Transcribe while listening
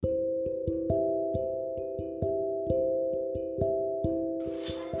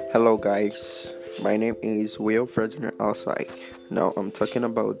Hello, guys. My name is Will Ferdinand Alsai. Now I'm talking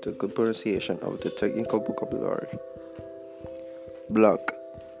about the good pronunciation of the technical vocabulary. Block,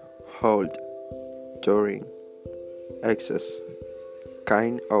 hold, during, excess,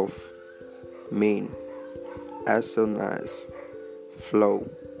 kind of, mean, as soon as, flow,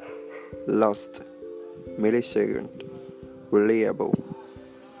 lost, millisecond, reliable,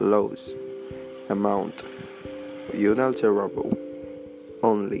 loss, amount, unalterable,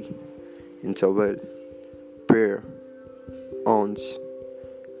 only, interval, pair, ons,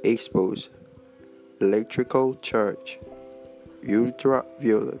 expose, electrical charge,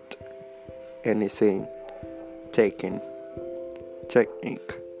 ultraviolet, anything, taken,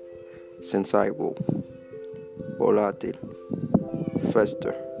 technique, sensible, volatile,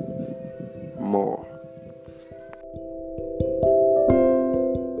 faster, more.